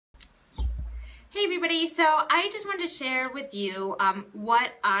Hey everybody, so I just wanted to share with you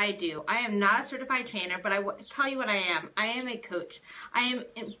what I do. I am not a certified trainer, but I will tell you what I am. I am a coach. I am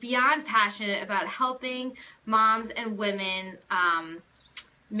beyond passionate about helping moms and women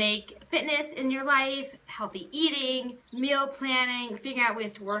make fitness in your life, healthy eating, meal planning, figuring out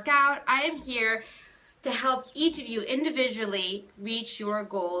ways to work out. I am here to help each of you individually reach your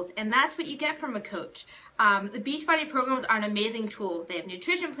goals, and that's what you get from a coach. The Beachbody programs are an amazing tool. They have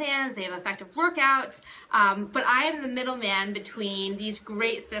nutrition plans, they have effective workouts, but I am the middleman between these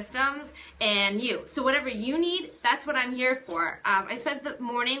great systems and you. So whatever you need, that's what I'm here for. I spent the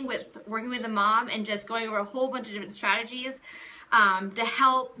morning working with a mom and just going over a whole bunch of different strategies to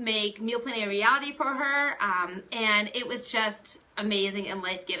help make meal planning a reality for her, and it was just amazing and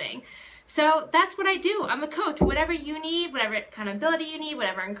life-giving. So that's what I do. I'm a coach. Whatever you need, whatever accountability you need,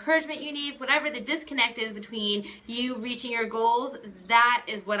 whatever encouragement you need, whatever the disconnect is between you reaching your goals, that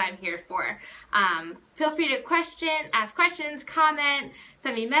is what I'm here for. Feel free to ask questions, comment,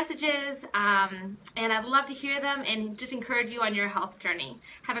 send me messages, and I'd love to hear them and just encourage you on your health journey.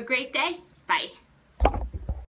 Have a great day. Bye.